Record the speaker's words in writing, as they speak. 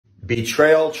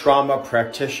Betrayal trauma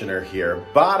practitioner here.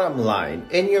 Bottom line,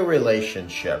 in your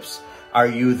relationships, are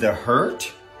you the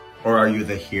hurt or are you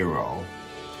the hero?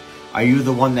 Are you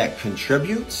the one that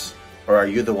contributes or are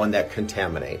you the one that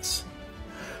contaminates?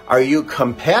 Are you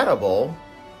compatible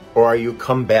or are you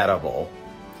combatible?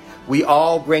 We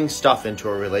all bring stuff into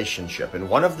a relationship, and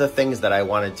one of the things that I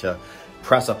wanted to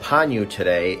press upon you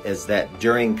today is that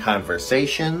during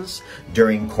conversations,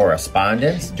 during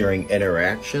correspondence, during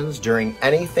interactions, during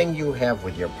anything you have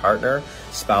with your partner,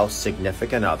 spouse,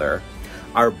 significant other,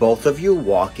 are both of you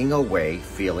walking away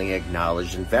feeling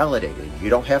acknowledged and validated?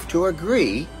 You don't have to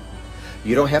agree.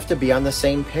 You don't have to be on the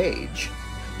same page.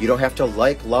 You don't have to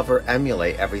like, love, or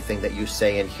emulate everything that you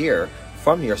say and hear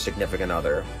from your significant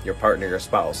other, your partner, your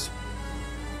spouse.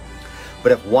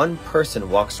 But if one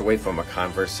person walks away from a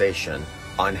conversation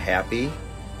unhappy,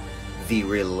 the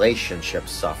relationship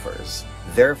suffers.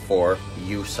 Therefore,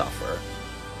 you suffer.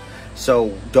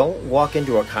 So don't walk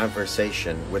into a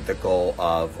conversation with the goal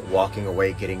of walking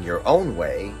away, getting your own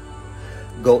way.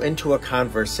 Go into a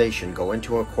conversation, go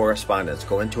into a correspondence,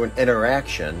 go into an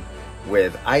interaction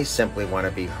with, I simply want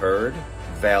to be heard,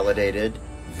 validated,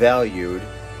 valued,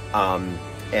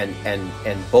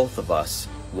 and both of us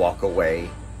walk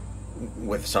away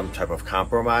with some type of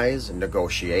compromise,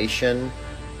 negotiation,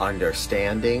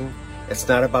 understanding. It's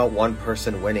not about one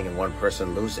person winning and one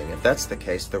person losing. If that's the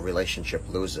case, the relationship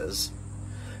loses.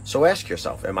 So ask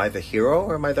yourself, am I the hero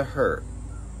or am I the hurt?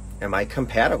 Am I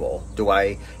compatible? Do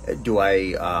I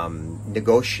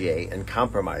negotiate and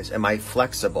compromise? Am I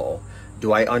flexible?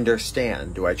 Do I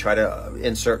understand? Do I try to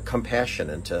insert compassion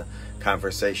into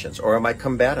conversations? Or am I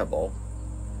compatible?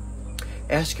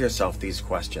 Ask yourself these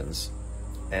questions.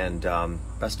 And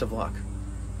best of luck.